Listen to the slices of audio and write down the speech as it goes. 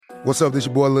What's up, this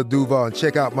your boy Lil Duval, and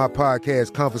check out my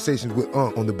podcast, Conversations with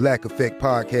Unc, on the Black Effect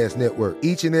Podcast Network.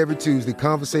 Each and every Tuesday,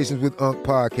 Conversations with Unc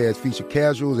podcast feature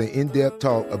casuals and in-depth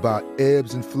talk about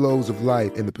ebbs and flows of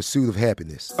life and the pursuit of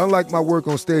happiness. Unlike my work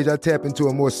on stage, I tap into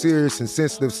a more serious and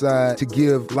sensitive side to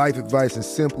give life advice and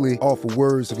simply offer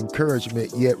words of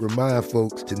encouragement, yet remind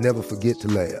folks to never forget to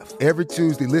laugh. Every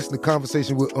Tuesday, listen to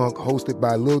Conversations with Unc, hosted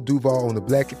by Lil Duval on the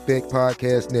Black Effect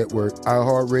Podcast Network,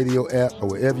 iHeartRadio app, or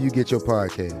wherever you get your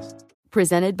podcasts.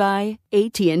 Presented by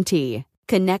AT&T.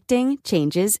 Connecting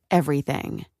changes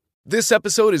everything. This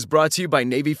episode is brought to you by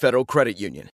Navy Federal Credit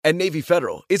Union. At Navy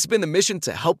Federal, it's been the mission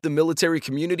to help the military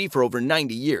community for over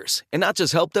 90 years. And not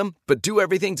just help them, but do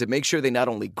everything to make sure they not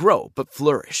only grow, but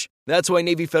flourish. That's why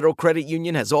Navy Federal Credit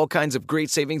Union has all kinds of great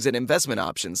savings and investment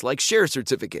options like share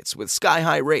certificates with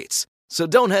sky-high rates. So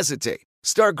don't hesitate.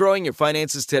 Start growing your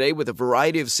finances today with a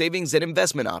variety of savings and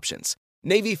investment options.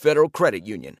 Navy Federal Credit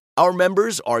Union. Our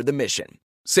members are the mission.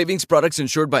 Savings products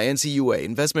insured by NCUA.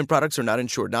 Investment products are not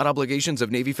insured, not obligations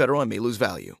of Navy Federal and may lose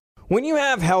value. When you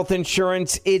have health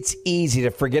insurance, it's easy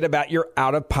to forget about your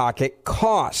out-of-pocket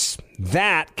costs.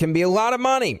 That can be a lot of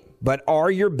money. But are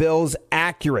your bills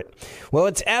accurate? Well,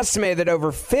 it's estimated that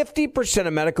over 50%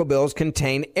 of medical bills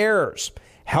contain errors.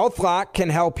 HealthLock can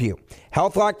help you.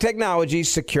 HealthLock technology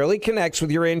securely connects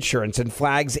with your insurance and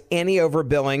flags any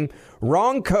overbilling,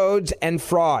 wrong codes, and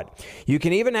fraud. You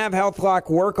can even have HealthLock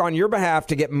work on your behalf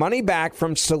to get money back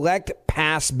from select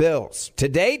past bills. To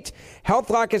date,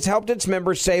 HealthLock has helped its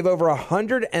members save over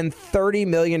 $130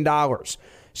 million.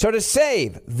 So to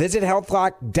save, visit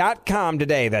healthlock.com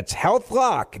today. That's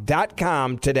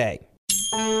healthlock.com today.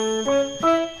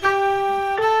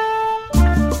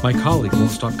 My colleague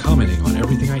won't stop commenting on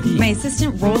everything I eat. My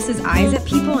assistant rolls his eyes at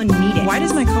people in meetings. Why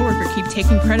does my coworker keep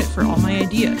taking credit for all my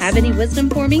ideas? Have any wisdom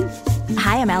for me?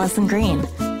 Hi, I'm Allison Green.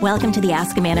 Welcome to the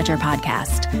Ask a Manager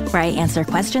podcast, where I answer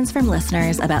questions from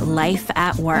listeners about life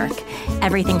at work.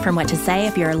 Everything from what to say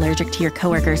if you're allergic to your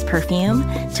coworker's perfume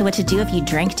to what to do if you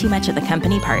drank too much at the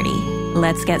company party.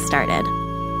 Let's get started.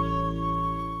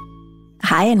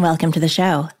 Hi, and welcome to the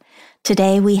show.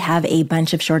 Today, we have a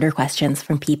bunch of shorter questions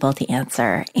from people to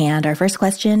answer. And our first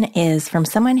question is from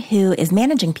someone who is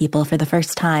managing people for the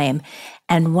first time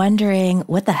and wondering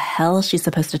what the hell she's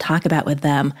supposed to talk about with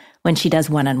them when she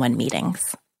does one-on-one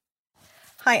meetings.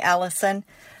 Hi, Allison.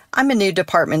 I'm a new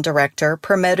department director,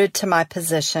 promoted to my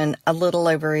position a little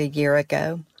over a year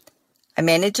ago. I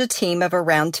manage a team of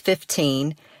around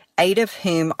 15, 8 of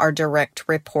whom are direct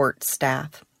report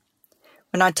staff.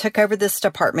 When I took over this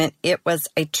department, it was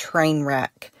a train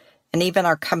wreck, and even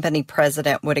our company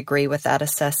president would agree with that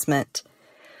assessment.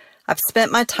 I've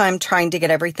spent my time trying to get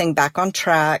everything back on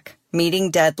track,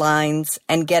 meeting deadlines,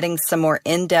 and getting some more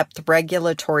in-depth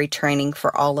regulatory training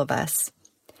for all of us.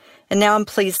 And now I'm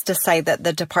pleased to say that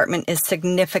the department is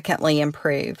significantly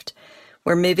improved.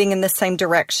 We're moving in the same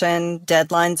direction,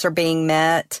 deadlines are being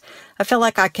met. I feel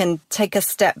like I can take a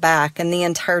step back and the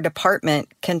entire department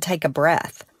can take a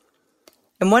breath.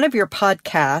 In one of your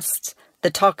podcasts,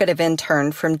 The Talkative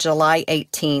Intern from July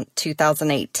 18,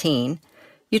 2018,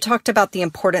 you talked about the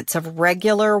importance of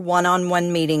regular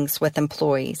one-on-one meetings with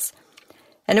employees.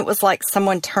 And it was like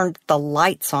someone turned the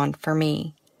lights on for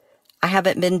me. I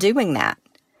haven't been doing that.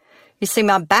 You see,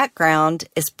 my background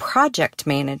is project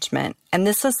management, and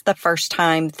this is the first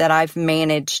time that I've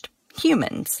managed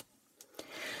humans.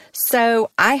 So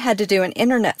I had to do an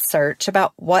internet search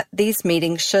about what these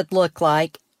meetings should look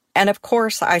like. And of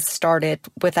course, I started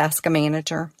with Ask a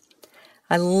Manager.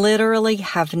 I literally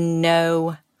have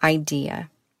no idea.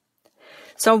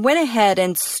 So I went ahead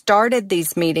and started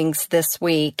these meetings this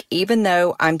week, even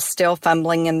though I'm still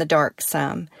fumbling in the dark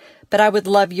some. But I would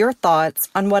love your thoughts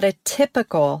on what a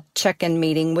typical check-in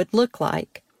meeting would look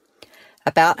like.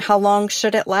 About how long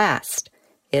should it last?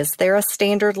 Is there a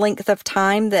standard length of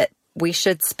time that we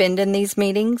should spend in these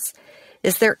meetings?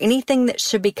 Is there anything that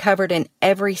should be covered in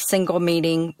every single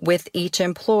meeting with each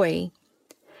employee?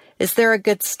 Is there a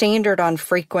good standard on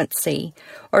frequency?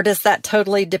 Or does that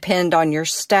totally depend on your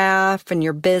staff and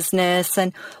your business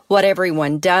and what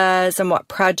everyone does and what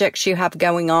projects you have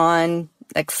going on,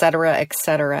 et cetera, et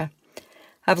cetera?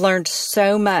 I've learned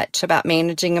so much about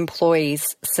managing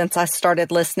employees since I started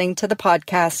listening to the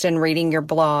podcast and reading your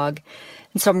blog.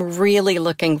 And so I'm really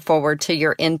looking forward to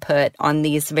your input on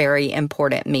these very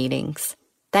important meetings.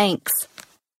 Thanks.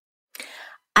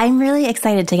 I'm really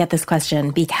excited to get this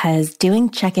question because doing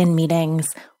check-in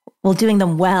meetings, doing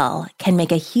them well, can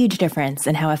make a huge difference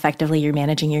in how effectively you're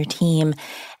managing your team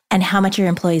and how much your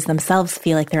employees themselves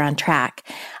feel like they're on track.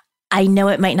 I know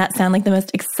it might not sound like the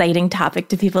most exciting topic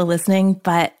to people listening,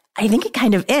 but I think it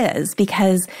kind of is,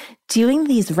 because doing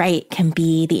these right can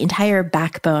be the entire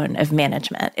backbone of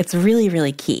management. It's really,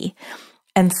 really key.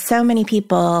 And so many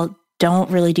people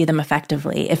don't really do them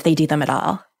effectively, if they do them at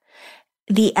all.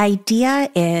 The idea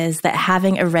is that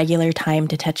having a regular time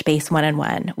to touch base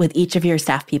one-on-one with each of your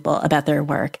staff people about their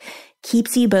work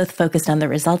keeps you both focused on the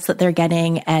results that they're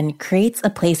getting and creates a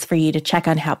place for you to check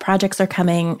on how projects are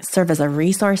coming, serve as a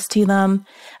resource to them,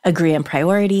 agree on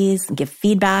priorities, give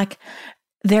feedback.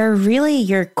 They're really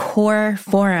your core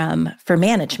forum for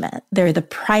management. They're the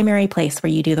primary place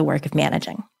where you do the work of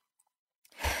managing.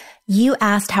 You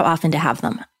asked how often to have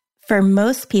them. For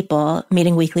most people,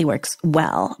 meeting weekly works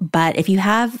well, but if you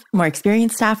have more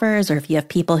experienced staffers or if you have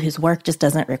people whose work just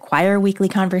doesn't require weekly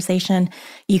conversation,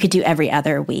 you could do every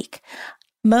other week.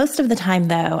 Most of the time,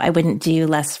 though, I wouldn't do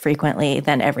less frequently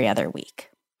than every other week.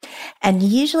 And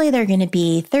usually they're going to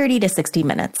be 30 to 60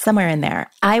 minutes, somewhere in there.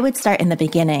 I would start in the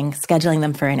beginning, scheduling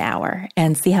them for an hour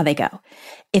and see how they go.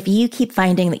 If you keep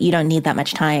finding that you don't need that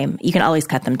much time, you can always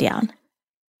cut them down.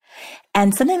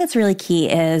 And something that's really key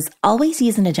is always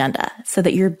use an agenda so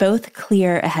that you're both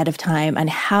clear ahead of time on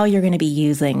how you're going to be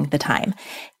using the time.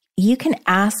 You can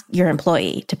ask your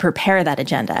employee to prepare that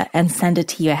agenda and send it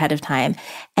to you ahead of time.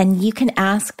 And you can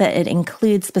ask that it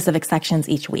includes specific sections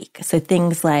each week. So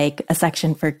things like a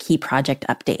section for key project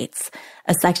updates,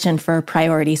 a section for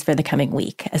priorities for the coming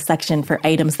week, a section for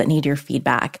items that need your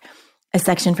feedback, a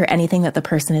section for anything that the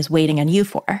person is waiting on you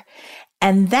for.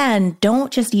 And then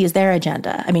don't just use their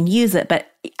agenda. I mean, use it,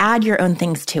 but add your own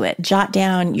things to it. Jot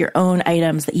down your own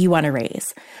items that you want to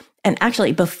raise. And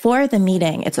actually, before the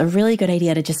meeting, it's a really good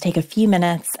idea to just take a few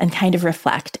minutes and kind of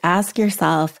reflect. Ask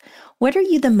yourself, what are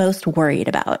you the most worried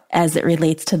about as it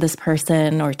relates to this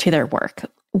person or to their work?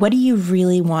 What do you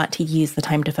really want to use the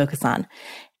time to focus on?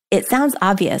 It sounds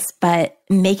obvious, but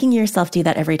making yourself do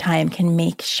that every time can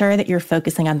make sure that you're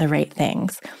focusing on the right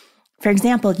things. For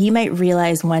example, you might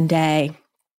realize one day,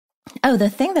 oh, the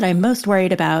thing that I'm most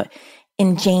worried about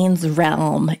in Jane's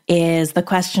realm is the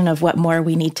question of what more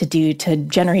we need to do to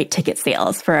generate ticket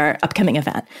sales for our upcoming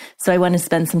event. So I want to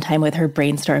spend some time with her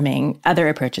brainstorming other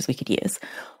approaches we could use.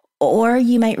 Or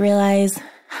you might realize,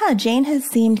 Jane has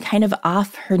seemed kind of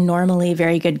off her normally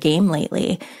very good game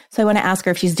lately. So I want to ask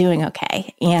her if she's doing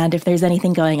okay and if there's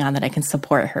anything going on that I can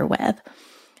support her with.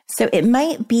 So it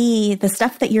might be the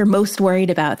stuff that you're most worried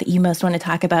about, that you most want to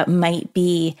talk about, might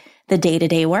be the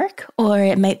day-to-day work, or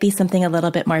it might be something a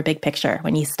little bit more big picture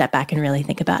when you step back and really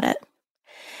think about it.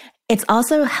 It's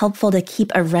also helpful to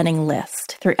keep a running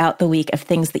list throughout the week of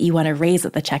things that you want to raise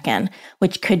at the check-in,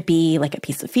 which could be like a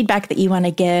piece of feedback that you want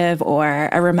to give, or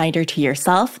a reminder to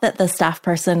yourself that the staff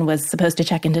person was supposed to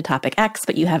check into topic X,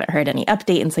 but you haven't heard any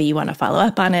update, and so you want to follow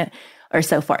up on it, or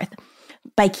so forth.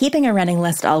 By keeping a running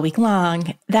list all week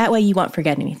long, that way you won't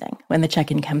forget anything when the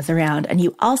check-in comes around, and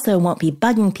you also won't be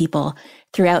bugging people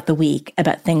throughout the week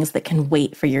about things that can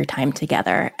wait for your time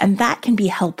together. And that can be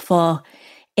helpful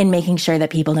in making sure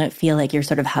that people don't feel like you're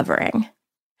sort of hovering.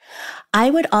 I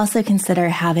would also consider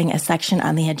having a section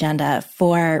on the agenda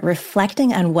for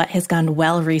reflecting on what has gone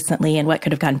well recently and what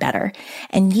could have gone better.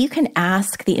 And you can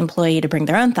ask the employee to bring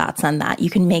their own thoughts on that. You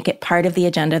can make it part of the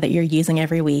agenda that you're using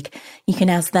every week. You can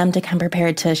ask them to come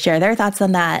prepared to share their thoughts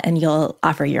on that, and you'll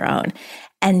offer your own.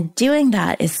 And doing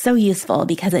that is so useful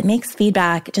because it makes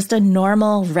feedback just a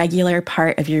normal, regular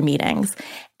part of your meetings.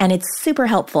 And it's super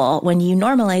helpful when you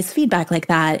normalize feedback like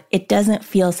that. It doesn't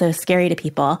feel so scary to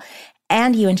people.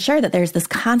 And you ensure that there's this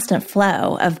constant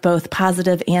flow of both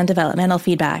positive and developmental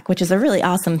feedback, which is a really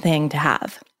awesome thing to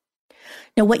have.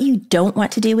 Now, what you don't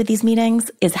want to do with these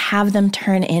meetings is have them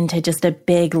turn into just a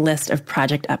big list of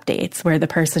project updates where the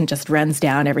person just runs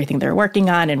down everything they're working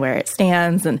on and where it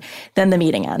stands, and then the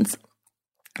meeting ends.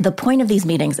 The point of these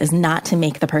meetings is not to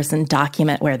make the person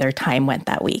document where their time went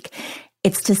that week.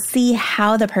 It's to see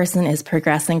how the person is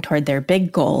progressing toward their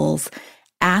big goals,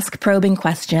 ask probing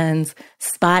questions,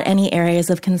 spot any areas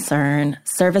of concern,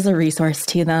 serve as a resource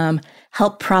to them,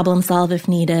 help problem solve if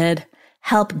needed,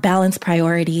 help balance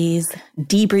priorities,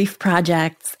 debrief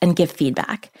projects, and give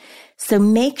feedback. So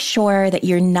make sure that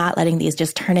you're not letting these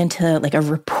just turn into like a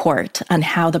report on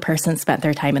how the person spent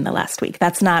their time in the last week.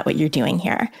 That's not what you're doing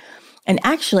here. And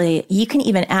actually, you can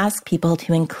even ask people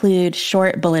to include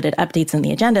short bulleted updates in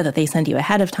the agenda that they send you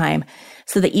ahead of time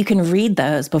so that you can read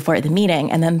those before the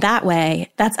meeting. And then that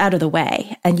way, that's out of the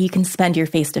way. And you can spend your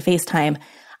face-to-face time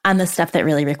on the stuff that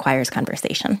really requires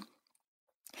conversation.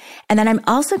 And then I'm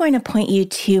also going to point you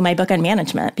to my book on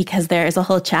management because there is a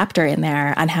whole chapter in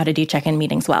there on how to do check-in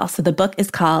meetings well. So the book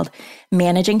is called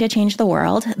Managing to Change the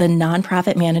World, The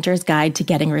Nonprofit Manager's Guide to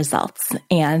Getting Results.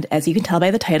 And as you can tell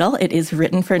by the title, it is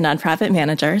written for nonprofit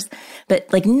managers,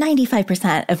 but like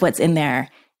 95% of what's in there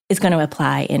is going to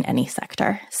apply in any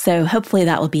sector. So hopefully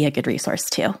that will be a good resource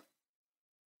too.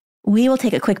 We will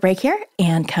take a quick break here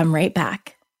and come right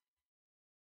back.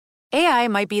 AI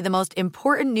might be the most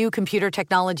important new computer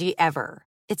technology ever.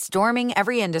 It's storming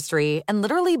every industry, and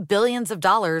literally billions of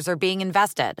dollars are being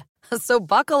invested. So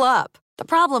buckle up. The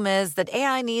problem is that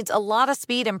AI needs a lot of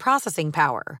speed and processing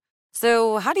power.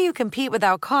 So how do you compete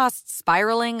without costs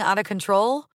spiraling out of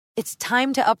control? It's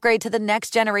time to upgrade to the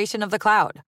next generation of the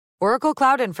cloud. Oracle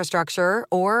Cloud Infrastructure,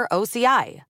 or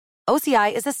OCI.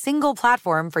 OCI is a single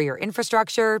platform for your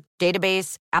infrastructure,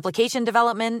 database, application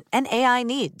development, and AI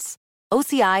needs.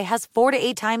 OCI has 4 to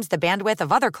 8 times the bandwidth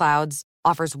of other clouds,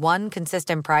 offers one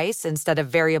consistent price instead of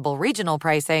variable regional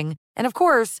pricing, and of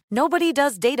course, nobody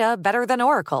does data better than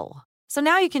Oracle. So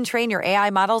now you can train your AI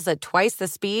models at twice the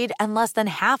speed and less than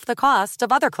half the cost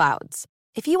of other clouds.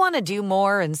 If you want to do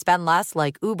more and spend less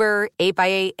like Uber,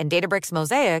 8x8, and Databricks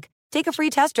Mosaic, take a free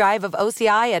test drive of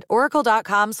OCI at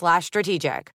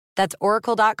oracle.com/strategic. That's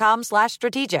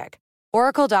oracle.com/strategic.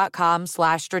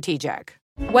 Oracle.com/strategic.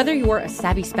 Whether you're a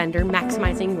savvy spender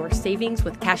maximizing your savings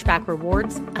with cashback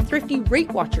rewards, a thrifty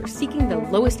rate watcher seeking the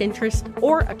lowest interest,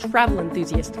 or a travel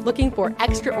enthusiast looking for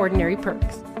extraordinary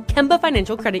perks, Kemba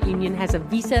Financial Credit Union has a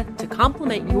visa to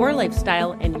complement your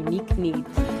lifestyle and unique needs.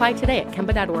 Apply today at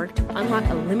Kemba.org to unlock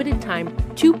a limited-time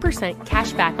 2%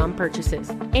 cash back on purchases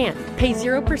and pay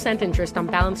 0% interest on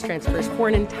balance transfers for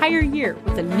an entire year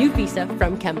with a new visa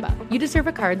from Kemba. You deserve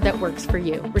a card that works for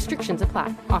you. Restrictions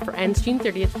apply. Offer ends June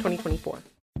 30th, 2024.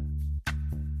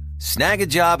 Snag a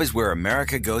Job is where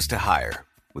America goes to hire,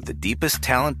 with the deepest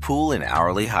talent pool in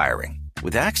hourly hiring.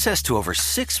 With access to over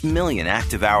 6 million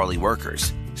active hourly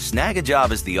workers, Snag a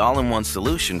Job is the all-in-one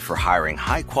solution for hiring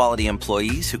high-quality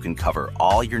employees who can cover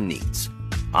all your needs.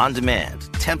 On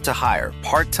demand, temp to hire,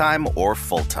 part-time or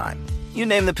full-time. You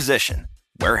name the position.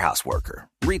 Warehouse worker,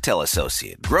 retail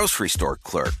associate, grocery store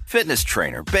clerk, fitness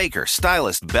trainer, baker,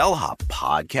 stylist, bellhop,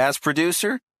 podcast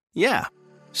producer. Yeah,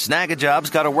 Snag a Job's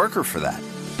got a worker for that.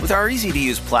 With our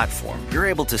easy-to-use platform, you're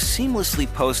able to seamlessly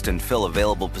post and fill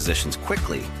available positions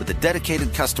quickly with a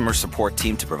dedicated customer support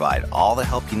team to provide all the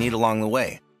help you need along the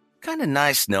way. Kind of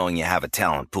nice knowing you have a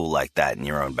talent pool like that in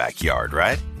your own backyard,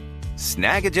 right?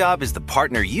 Snag a Job is the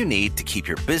partner you need to keep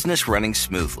your business running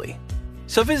smoothly.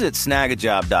 So visit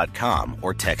snagajob.com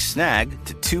or text SNAG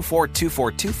to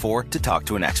 242424 to talk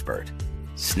to an expert.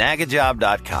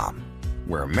 Snagajob.com,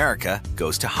 where America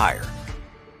goes to hire.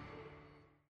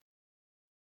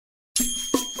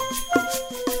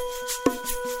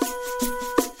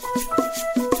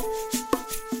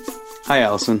 Hi,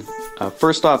 Allison.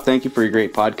 First off, thank you for your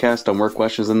great podcast on work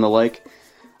questions and the like.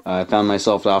 I found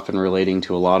myself often relating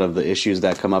to a lot of the issues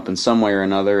that come up in some way or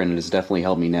another, and it has definitely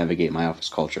helped me navigate my office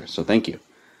culture, so thank you.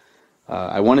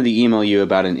 I wanted to email you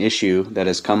about an issue that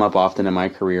has come up often in my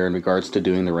career in regards to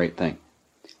doing the right thing.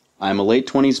 I'm a late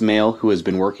 20s male who has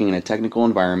been working in a technical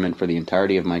environment for the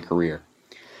entirety of my career.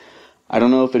 I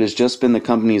don't know if it has just been the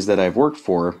companies that I've worked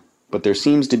for, but there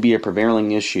seems to be a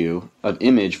prevailing issue of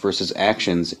image versus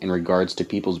actions in regards to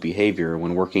people's behavior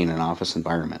when working in an office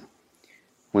environment.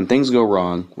 When things go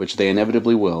wrong, which they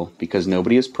inevitably will, because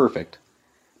nobody is perfect,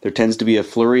 there tends to be a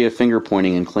flurry of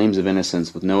finger-pointing and claims of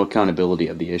innocence with no accountability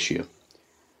of the issue.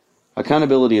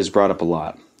 Accountability is brought up a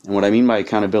lot, and what I mean by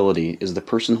accountability is the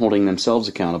person holding themselves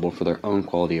accountable for their own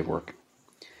quality of work.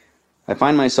 I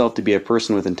find myself to be a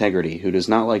person with integrity who does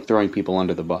not like throwing people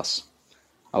under the bus.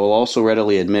 I will also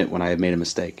readily admit when I have made a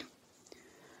mistake.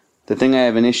 The thing I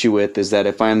have an issue with is that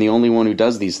if I am the only one who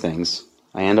does these things,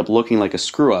 I end up looking like a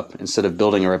screw-up instead of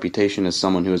building a reputation as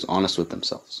someone who is honest with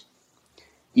themselves.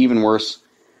 Even worse,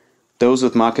 those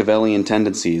with Machiavellian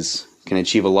tendencies can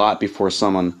achieve a lot before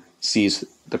someone sees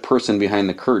the person behind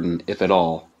the curtain, if at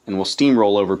all, and will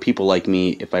steamroll over people like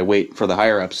me if I wait for the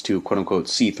higher-ups to quote-unquote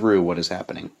see through what is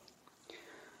happening.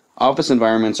 Office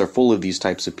environments are full of these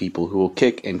types of people who will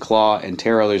kick and claw and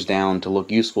tear others down to look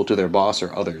useful to their boss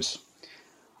or others.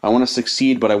 I want to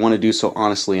succeed, but I want to do so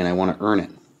honestly and I want to earn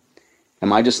it.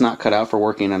 Am I just not cut out for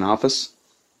working in an office?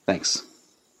 Thanks.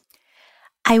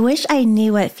 I wish I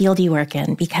knew what field you work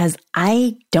in because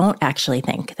I don't actually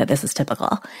think that this is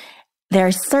typical. There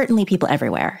are certainly people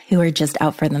everywhere who are just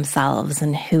out for themselves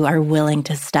and who are willing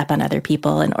to step on other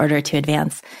people in order to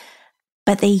advance.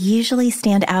 But they usually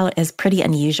stand out as pretty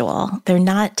unusual. They're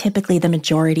not typically the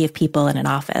majority of people in an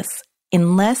office,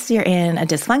 unless you're in a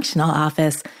dysfunctional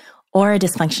office or a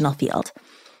dysfunctional field.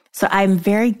 So I'm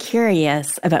very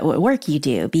curious about what work you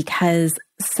do, because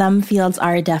some fields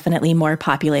are definitely more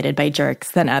populated by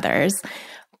jerks than others.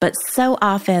 But so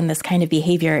often this kind of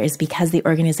behavior is because the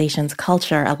organization's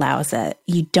culture allows it.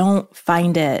 You don't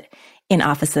find it in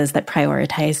offices that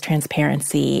prioritize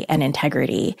transparency and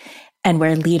integrity, and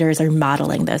where leaders are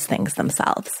modeling those things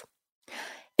themselves.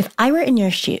 If I were in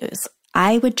your shoes,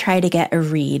 I would try to get a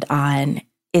read on,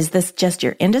 is this just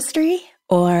your industry,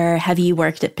 or have you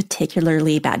worked at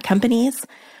particularly bad companies?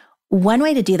 One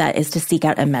way to do that is to seek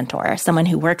out a mentor, someone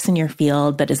who works in your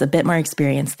field but is a bit more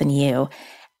experienced than you,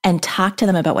 and talk to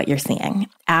them about what you're seeing.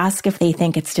 Ask if they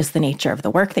think it's just the nature of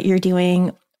the work that you're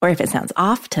doing, or if it sounds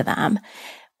off to them.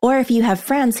 Or if you have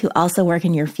friends who also work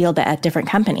in your field but at different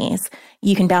companies,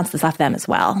 you can bounce this off them as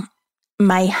well.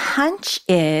 My hunch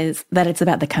is that it's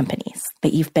about the companies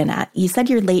that you've been at. You said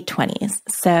you're late 20s,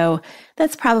 so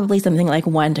that's probably something like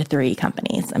 1 to 3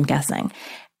 companies, I'm guessing.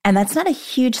 And that's not a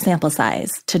huge sample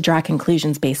size to draw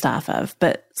conclusions based off of,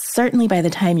 but certainly by the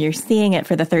time you're seeing it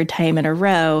for the 3rd time in a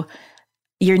row,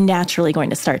 you're naturally going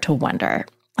to start to wonder.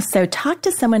 So talk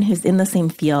to someone who's in the same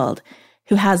field,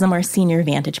 who has a more senior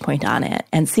vantage point on it,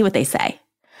 and see what they say.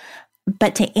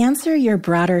 But to answer your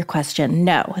broader question,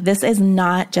 no, this is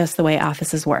not just the way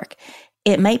offices work.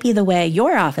 It might be the way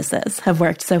your offices have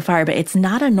worked so far, but it's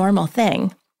not a normal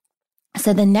thing.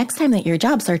 So the next time that you're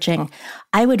job searching,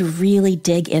 I would really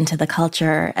dig into the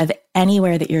culture of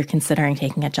anywhere that you're considering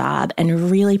taking a job, and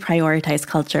really prioritize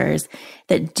cultures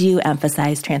that do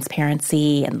emphasize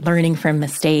transparency and learning from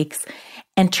mistakes.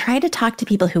 And try to talk to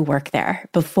people who work there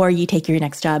before you take your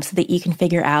next job, so that you can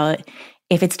figure out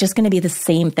if it's just going to be the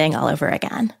same thing all over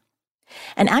again.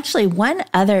 And actually, one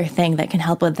other thing that can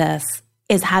help with this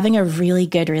is having a really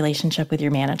good relationship with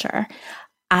your manager.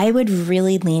 I would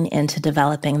really lean into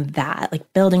developing that,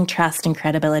 like building trust and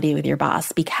credibility with your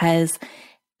boss, because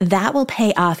that will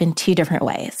pay off in 2 different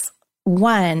ways.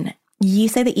 One, you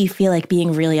say that you feel like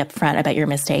being really upfront about your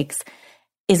mistakes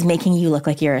is making you look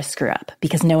like you're a screw up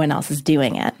because no one else is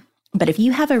doing it. But if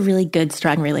you have a really good,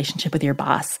 strong relationship with your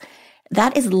boss,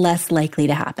 that is less likely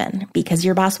to happen, because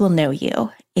your boss will know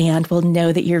you and will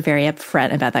know that you're very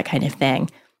upfront about that kind of thing.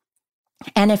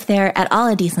 And if they're at all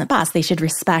a decent boss, they should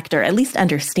respect or at least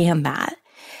understand that.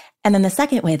 And then the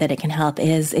second way that it can help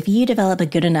is if you develop a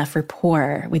good enough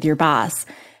rapport with your boss,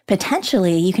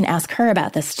 potentially you can ask her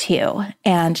about this too.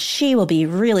 And she will be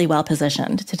really well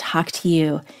positioned to talk to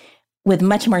you with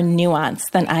much more nuance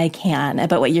than I can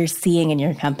about what you're seeing in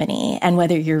your company and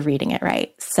whether you're reading it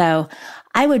right. So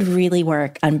I would really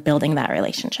work on building that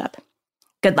relationship.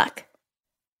 Good luck.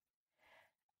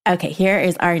 Okay, here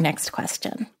is our next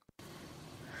question.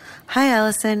 Hi,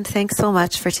 Allison. Thanks so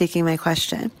much for taking my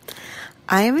question.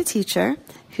 I am a teacher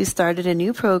who started a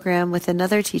new program with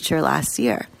another teacher last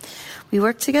year. We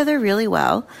work together really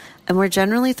well, and we're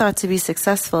generally thought to be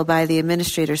successful by the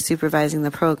administrator supervising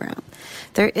the program.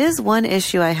 There is one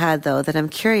issue I had, though, that I'm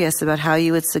curious about how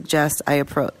you would suggest I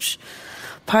approach.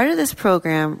 Part of this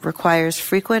program requires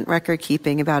frequent record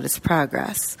keeping about its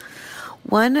progress.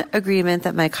 One agreement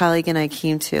that my colleague and I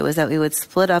came to is that we would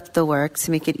split up the work to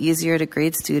make it easier to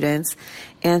grade students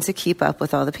and to keep up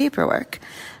with all the paperwork.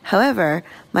 However,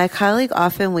 my colleague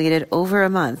often waited over a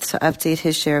month to update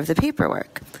his share of the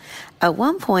paperwork. At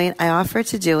one point, I offered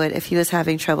to do it if he was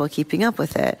having trouble keeping up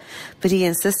with it, but he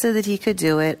insisted that he could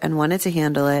do it and wanted to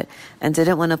handle it and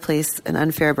didn't want to place an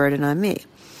unfair burden on me.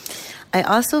 I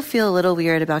also feel a little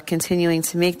weird about continuing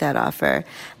to make that offer,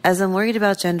 as I'm worried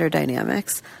about gender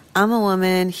dynamics. I'm a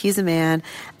woman, he's a man,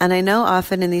 and I know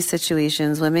often in these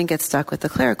situations women get stuck with the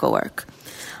clerical work.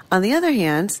 On the other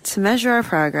hand, to measure our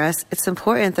progress, it's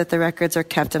important that the records are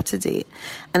kept up to date,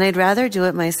 and I'd rather do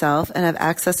it myself and have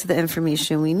access to the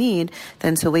information we need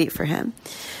than to wait for him.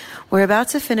 We're about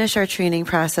to finish our training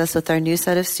process with our new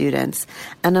set of students,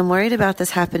 and I'm worried about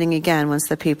this happening again once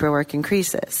the paperwork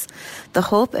increases. The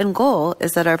hope and goal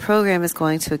is that our program is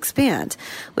going to expand,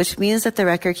 which means that the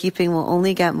record keeping will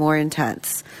only get more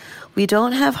intense. We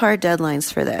don't have hard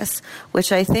deadlines for this,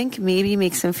 which I think maybe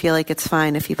makes him feel like it's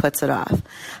fine if he puts it off.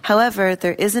 However,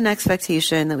 there is an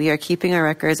expectation that we are keeping our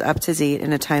records up to date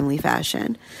in a timely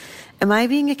fashion. Am I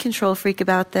being a control freak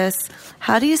about this?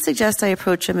 How do you suggest I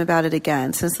approach him about it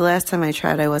again, since the last time I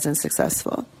tried I wasn't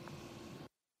successful?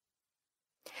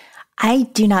 I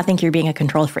do not think you're being a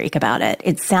control freak about it.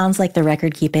 It sounds like the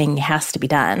record keeping has to be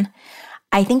done.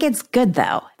 I think it's good,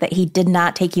 though, that he did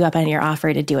not take you up on your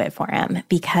offer to do it for him,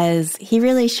 because he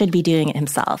really should be doing it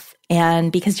himself.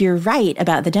 And because you're right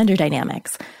about the gender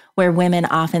dynamics, where women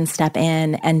often step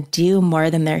in and do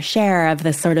more than their share of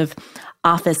this sort of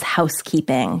office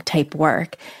housekeeping type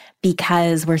work.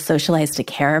 because we're socialized to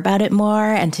care about it more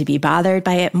and to be bothered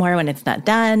by it more when it's not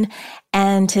done,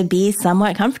 and to be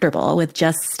somewhat comfortable with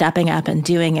just stepping up and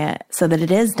doing it so that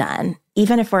it is done,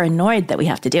 even if we're annoyed that we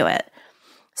have to do it.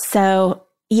 So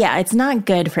yeah, it's not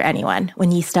good for anyone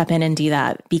when you step in and do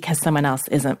that because someone else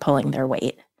isn't pulling their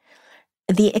weight.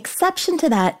 The exception to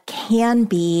that can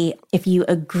be if you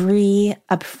agree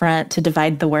upfront to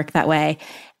divide the work that way,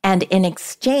 and in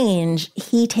exchange,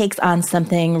 he takes on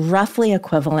something roughly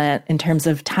equivalent in terms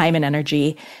of time and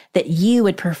energy that you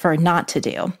would prefer not to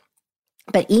do.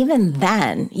 But even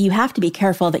then, you have to be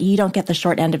careful that you don't get the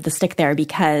short end of the stick there,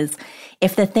 because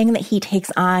if the thing that he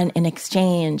takes on in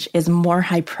exchange is more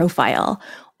high profile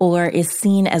or is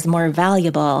seen as more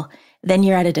valuable, then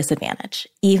you're at a disadvantage,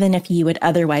 even if you would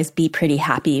otherwise be pretty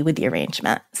happy with the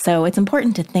arrangement. So it's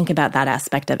important to think about that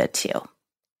aspect of it too.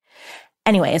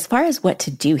 Anyway, as far as what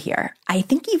to do here, I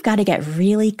think you've got to get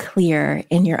really clear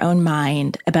in your own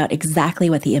mind about exactly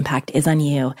what the impact is on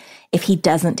you if he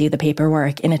doesn't do the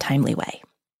paperwork in a timely way.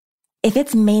 If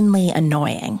it's mainly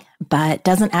annoying, but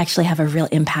doesn't actually have a real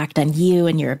impact on you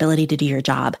and your ability to do your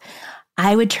job,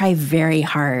 I would try very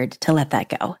hard to let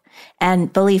that go.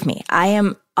 And believe me, I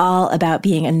am all about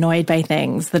being annoyed by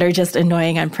things that are just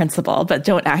annoying on principle, but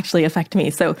don't actually affect me.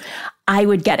 So I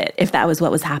would get it if that was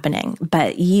what was happening,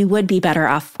 but you would be better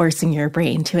off forcing your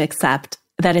brain to accept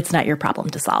that it's not your problem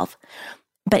to solve.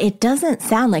 But it doesn't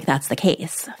sound like that's the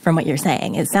case from what you're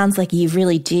saying. It sounds like you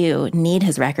really do need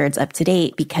his records up to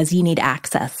date because you need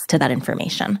access to that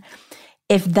information.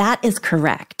 If that is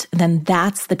correct, then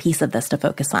that's the piece of this to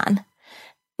focus on.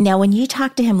 Now, when you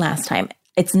talked to him last time,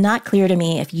 it's not clear to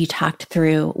me if you talked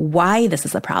through why this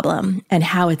is a problem and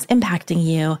how it's impacting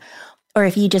you, or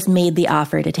if you just made the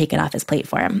offer to take it off his plate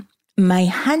for him. My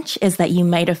hunch is that you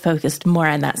might have focused more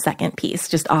on that second piece,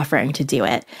 just offering to do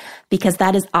it, because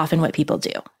that is often what people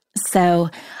do. So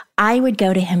I would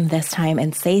go to him this time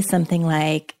and say something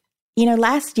like,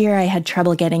 last year I had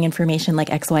trouble getting information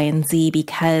like X, Y, and Z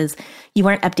because you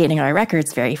weren't updating our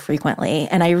records very frequently,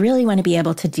 and I really want to be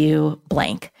able to do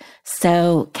blank.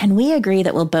 So can we agree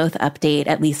that we'll both update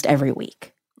at least every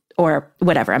week? Or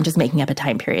whatever, I'm just making up a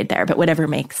time period there, but whatever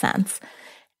makes sense.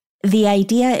 The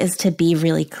idea is to be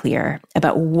really clear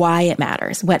about why it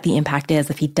matters, what the impact is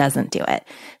if he doesn't do it,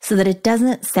 so that it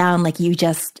doesn't sound like you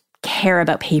just care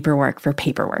about paperwork for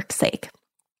paperwork's sake.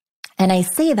 And I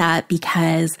say that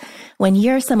because when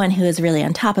you're someone who is really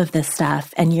on top of this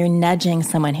stuff and you're nudging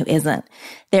someone who isn't,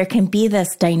 there can be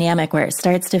this dynamic where it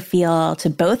starts to feel to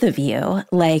both of you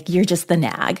like you're just the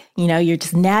nag. You're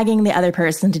just nagging the other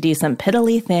person to do some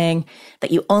piddly thing that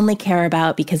you only care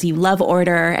about because you love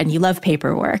order and you love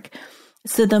paperwork.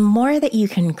 So the more that you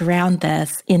can ground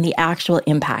this in the actual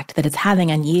impact that it's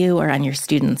having on you or on your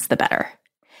students, the better.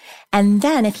 And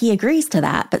then if he agrees to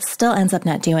that, but still ends up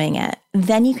not doing it,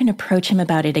 then you can approach him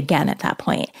about it again at that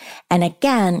point. And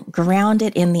again, ground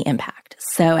it in the impact.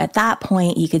 So at that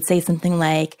point, you could say something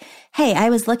like, hey, I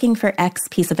was looking for X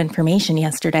piece of information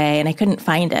yesterday and I couldn't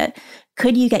find it.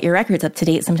 Could you get your records up to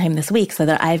date sometime this week so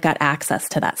that I've got access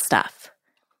to that stuff?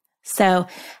 So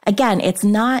again, it's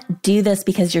not do this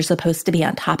because you're supposed to be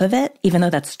on top of it, even though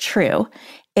that's true.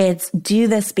 It's do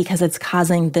this because it's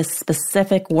causing this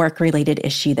specific work-related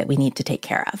issue that we need to take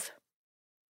care of.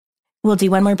 We'll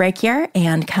do one more break here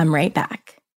and come right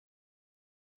back.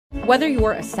 Whether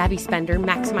you're a savvy spender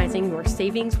maximizing your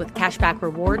savings with cashback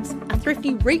rewards, a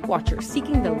thrifty rate watcher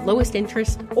seeking the lowest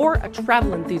interest, or a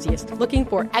travel enthusiast looking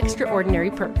for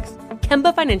extraordinary perks,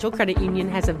 Kemba Financial Credit Union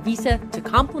has a visa to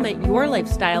complement your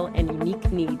lifestyle and unique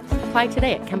needs. Apply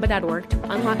today at Kemba.org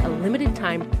to unlock a limited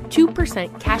time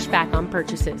 2% cash back on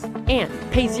purchases and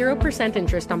pay 0%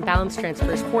 interest on balance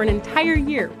transfers for an entire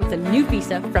year with a new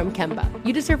visa from Kemba.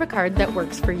 You deserve a card that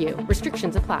works for you.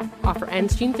 Restrictions apply. Offer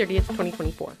ends June 30th,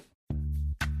 2024.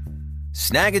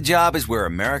 Snag a Job is where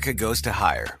America goes to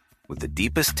hire, with the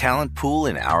deepest talent pool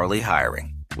in hourly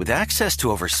hiring. With access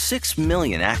to over 6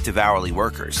 million active hourly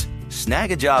workers,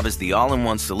 Snag a Job is the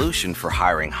all-in-one solution for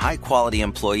hiring high-quality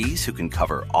employees who can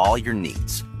cover all your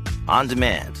needs. On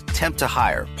demand, temp to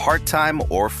hire, part-time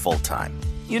or full-time.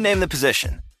 You name the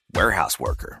position. Warehouse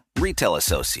worker, retail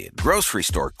associate, grocery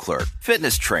store clerk,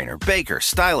 fitness trainer, baker,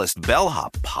 stylist,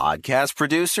 bellhop, podcast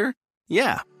producer.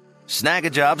 Yeah, Snag a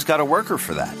Job's got a worker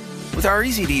for that. With our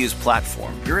easy-to-use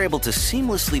platform, you're able to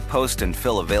seamlessly post and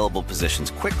fill available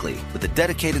positions quickly with a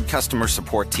dedicated customer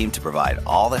support team to provide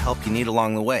all the help you need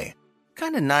along the way.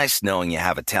 Kind of nice knowing you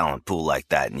have a talent pool like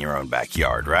that in your own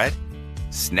backyard, right?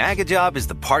 Snag a Job is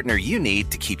the partner you need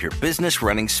to keep your business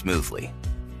running smoothly.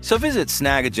 So visit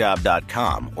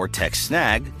snagajob.com or text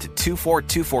snag to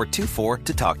 242424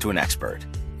 to talk to an expert.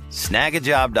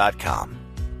 Snagajob.com,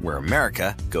 where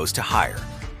America goes to hire.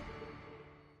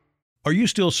 Are you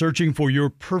still searching for your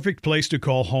perfect place to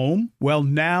call home? Well,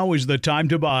 now is the time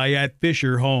to buy at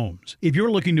Fisher Homes. If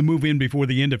you're looking to move in before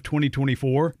the end of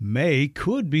 2024, May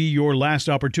could be your last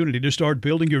opportunity to start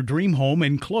building your dream home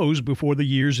and close before the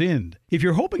year's end. If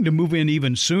you're hoping to move in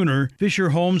even sooner,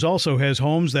 Fisher Homes also has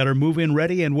homes that are move-in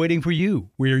ready and waiting for you,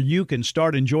 where you can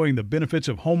start enjoying the benefits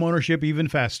of homeownership even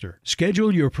faster.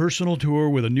 Schedule your personal tour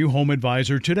with a new home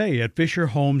advisor today at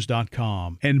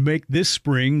FisherHomes.com and make this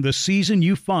spring the season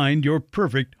you find your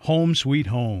perfect home sweet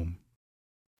home.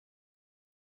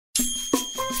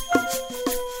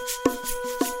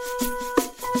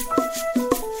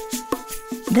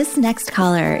 This next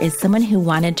caller is someone who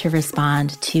wanted to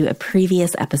respond to a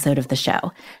previous episode of the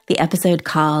show, the episode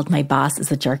called My Boss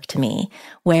is a Jerk to Me,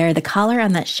 where the caller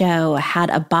on that show had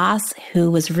a boss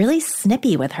who was really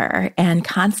snippy with her and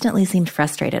constantly seemed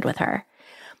frustrated with her.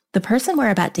 The person we're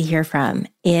about to hear from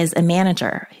is a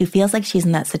manager who feels like she's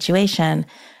in that situation,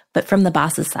 but from the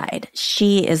boss's side,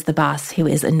 she is the boss who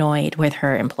is annoyed with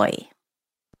her employee.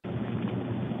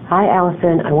 Hi,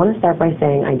 Allison. I want to start by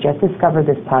saying I just discovered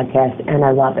this podcast and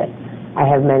I love it. I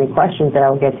have many questions that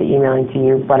I will get to emailing to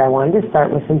you, but I wanted to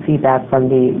start with some feedback from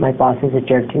the My Boss is a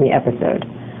Jerk to Me episode.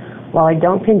 While I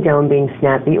don't condone being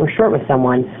snappy or short with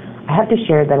someone, I have to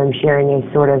share that I'm sharing a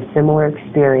sort of similar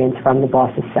experience from the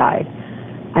boss's side.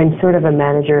 I'm sort of a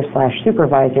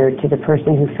manager/supervisor to the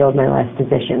person who filled my last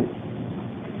position.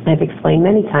 I've explained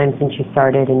many times since she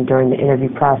started and during the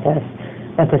interview process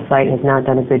that the site has not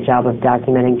done a good job of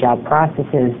documenting job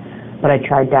processes, but I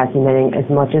tried documenting as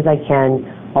much as I can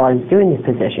while I was doing this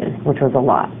position, which was a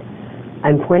lot.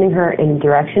 I'm pointing her in the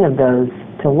direction of those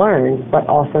to learn, but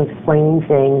also explaining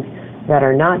things that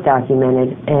are not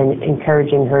documented and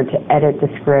encouraging her to edit the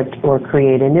script or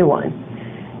create a new one.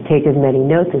 Take as many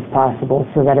notes as possible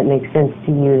so that it makes sense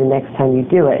to you the next time you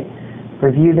do it.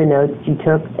 Review the notes you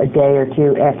took a day or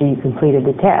two after you completed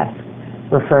the task.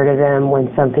 Refer to them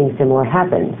when something similar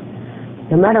happens.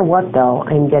 No matter what, though,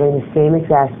 I'm getting the same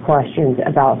exact questions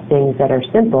about things that are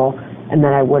simple and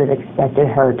that I would have expected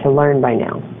her to learn by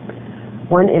now.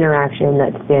 One interaction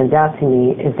that stands out to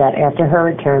me is that after her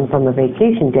return from a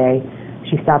vacation day,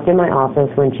 she stopped in my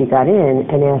office when she got in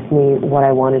and asked me what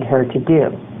I wanted her to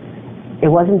do.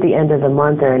 It wasn't the end of the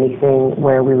month or anything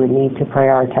where we would need to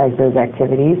prioritize those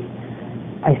activities.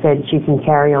 I said she can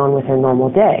carry on with her normal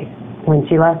day. When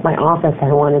she left my office,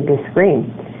 I wanted to scream.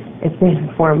 It's been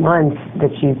 4 months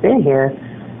that she's been here.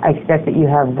 I expect that you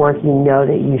have work you know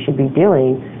that you should be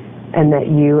doing and that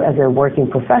you, as a working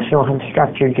professional, have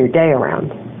structured your day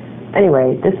around.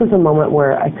 Anyway, this was a moment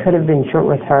where I could have been short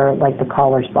with her like the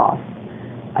caller's boss.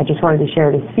 I just wanted to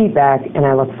share this feedback, and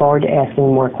I look forward to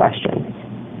asking more questions.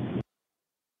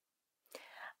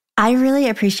 I really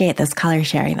appreciate this caller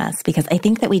sharing this because I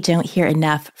think that we don't hear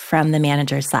enough from the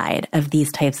manager's side of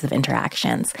these types of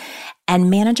interactions.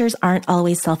 And managers aren't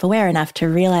always self-aware enough to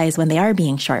realize when they are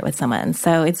being short with someone.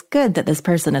 So it's good that this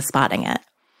person is spotting it.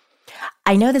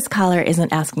 I know this caller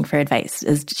isn't asking for advice.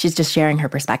 She's just sharing her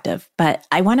perspective, but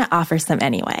I want to offer some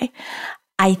anyway.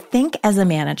 I think as a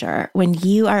manager, when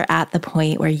you are at the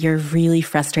point where you're really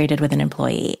frustrated with an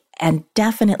employee, and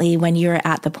definitely when you're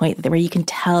at the point where you can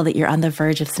tell that you're on the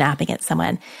verge of snapping at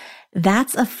someone,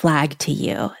 that's a flag to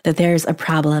you that there's a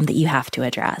problem that you have to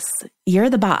address. You're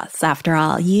the boss, after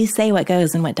all. You say what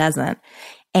goes and what doesn't.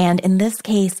 And in this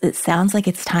case, it sounds like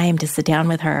it's time to sit down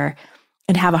with her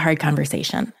and have a hard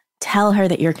conversation. Tell her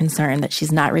that you're concerned that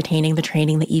she's not retaining the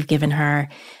training that you've given her,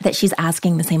 that she's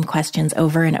asking the same questions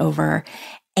over and over,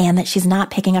 and that she's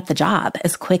not picking up the job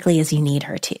as quickly as you need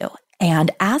her to. And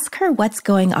ask her what's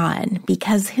going on,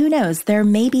 because who knows, there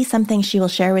may be something she will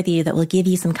share with you that will give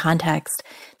you some context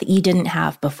that you didn't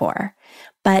have before.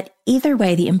 But either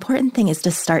way, the important thing is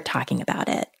to start talking about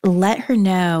it. Let her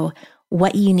know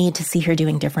what you need to see her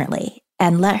doing differently,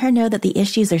 and let her know that the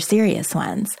issues are serious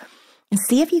ones. And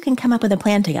see if you can come up with a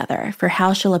plan together for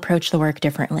how she'll approach the work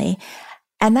differently.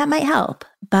 And that might help.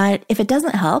 But if it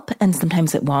doesn't help, and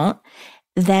sometimes it won't,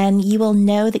 then you will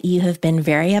know that you have been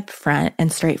very upfront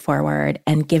and straightforward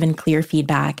and given clear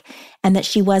feedback, and that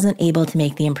she wasn't able to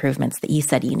make the improvements that you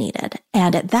said you needed.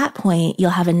 And at that point,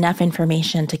 you'll have enough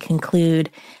information to conclude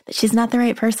that she's not the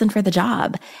right person for the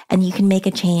job, and you can make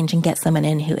a change and get someone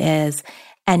in who is,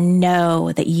 and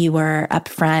know that you were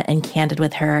upfront and candid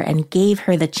with her and gave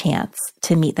her the chance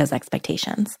to meet those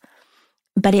expectations.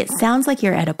 But it sounds like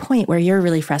you're at a point where you're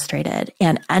really frustrated,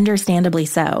 and understandably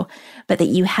so, but that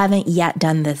you haven't yet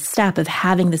done this step of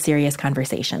having the serious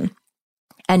conversation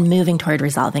and moving toward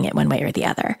resolving it one way or the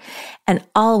other. And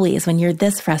always when you're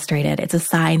this frustrated, it's a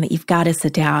sign that you've got to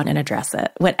sit down and address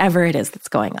it, whatever it is that's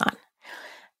going on.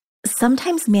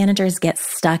 Sometimes managers get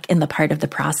stuck in the part of the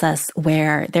process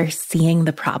where they're seeing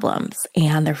the problems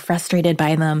and they're frustrated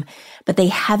by them, but they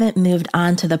haven't moved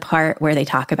on to the part where they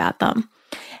talk about them.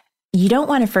 You don't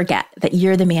want to forget that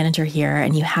you're the manager here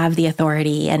and you have the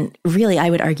authority and really,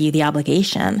 I would argue, the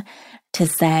obligation to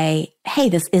say, hey,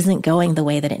 this isn't going the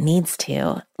way that it needs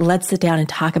to. Let's sit down and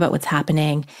talk about what's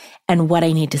happening and what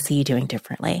I need to see you doing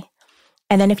differently.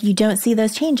 And then if you don't see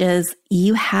those changes,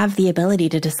 you have the ability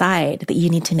to decide that you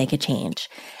need to make a change.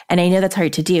 And I know that's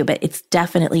hard to do, but it's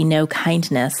definitely no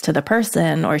kindness to the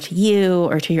person or to you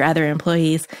or to your other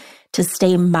employees to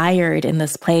stay mired in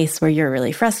this place where you're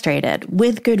really frustrated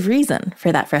with good reason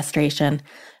for that frustration,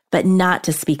 but not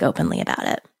to speak openly about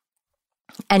it.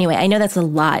 Anyway, I know that's a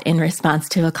lot in response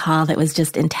to a call that was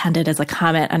just intended as a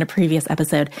comment on a previous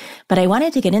episode, but I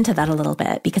wanted to get into that a little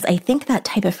bit because I think that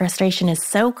type of frustration is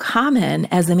so common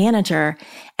as a manager,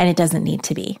 and it doesn't need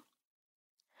to be.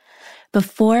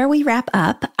 Before we wrap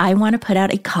up, I want to put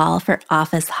out a call for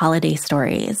office holiday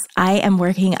stories. I am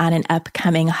working on an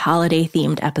upcoming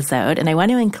holiday-themed episode, and I want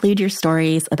to include your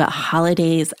stories about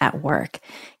holidays at work,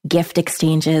 gift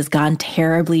exchanges gone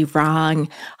terribly wrong,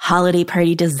 holiday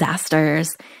party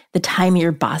disasters, the time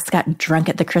your boss got drunk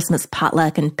at the Christmas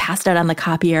potluck and passed out on the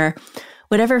copier.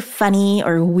 Whatever funny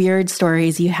or weird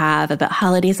stories you have about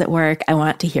holidays at work, I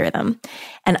want to hear them.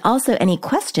 And also any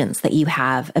questions that you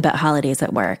have about holidays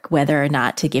at work, whether or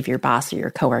not to give your boss or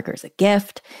your coworkers a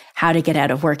gift, how to get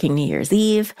out of working New Year's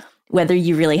Eve, whether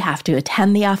you really have to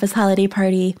attend the office holiday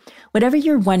party, whatever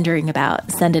you're wondering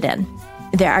about, send it in.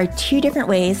 There are 2 different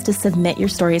ways to submit your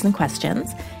stories and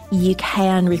questions. You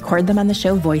can record them on the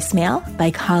show voicemail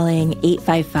by calling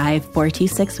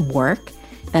 855-426-WORK.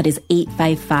 That is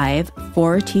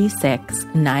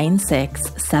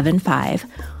 855-426-9675.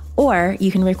 Or you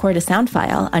can record a sound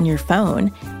file on your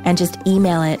phone and just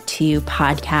email it to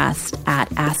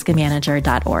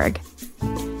podcast@askamanager.org.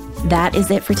 That is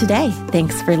it for today.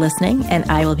 Thanks for listening, and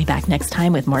I will be back next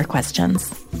time with more questions.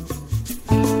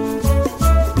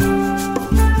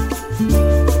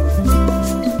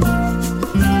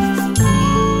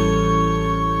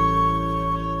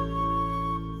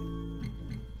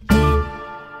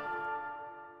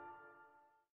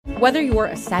 Whether you're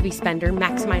a savvy spender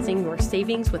maximizing your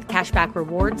savings with cashback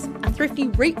rewards, a thrifty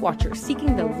rate watcher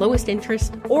seeking the lowest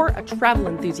interest, or a travel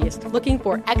enthusiast looking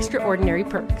for extraordinary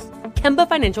perks, Kemba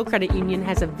Financial Credit Union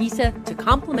has a visa to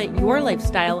complement your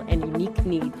lifestyle and unique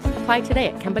needs. Apply today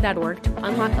at Kemba.org to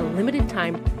unlock a limited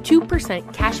time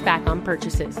 2% cash back on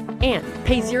purchases and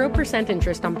pay 0%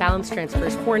 interest on balance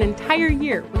transfers for an entire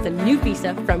year with a new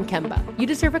visa from Kemba. You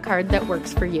deserve a card that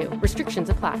works for you. Restrictions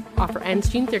apply. Offer ends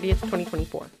June 30th,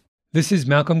 2024. This is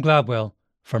Malcolm Gladwell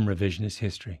from Revisionist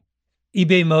History.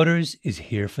 eBay Motors is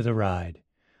here for the ride.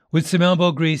 With some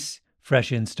elbow grease, fresh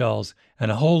installs,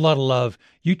 and a whole lot of love,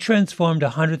 you transformed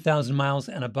 100,000 miles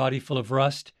and a body full of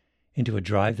rust into a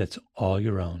drive that's all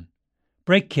your own.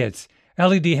 Brake kits,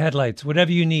 LED headlights,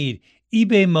 whatever you need,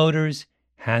 eBay Motors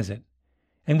has it.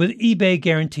 And with eBay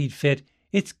Guaranteed Fit,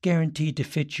 it's guaranteed to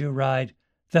fit your ride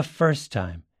the first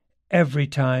time, every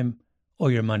time, or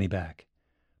your money back.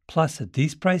 Plus, at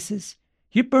these prices,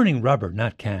 you're burning rubber,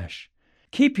 not cash.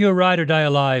 Keep your ride or die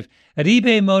alive at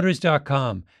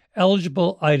ebaymotors.com.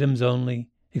 Eligible items only.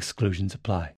 Exclusions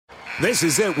apply. This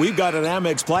is it. We've got an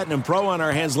Amex Platinum Pro on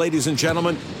our hands, ladies and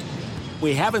gentlemen.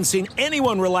 We haven't seen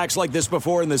anyone relax like this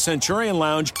before in the Centurion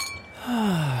Lounge.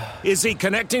 Is he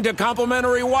connecting to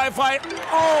complimentary Wi-Fi?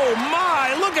 Oh,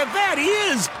 my! Look at that! He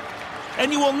is!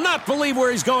 And you will not believe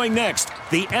where he's going next.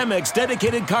 The Amex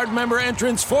dedicated card member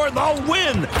entrance for the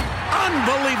win.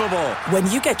 Unbelievable.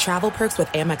 When you get travel perks with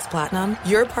Amex Platinum,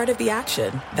 you're part of the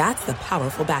action. That's the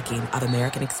powerful backing of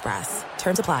American Express.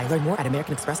 Terms apply. Learn more at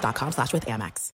americanexpress.com/withAmex.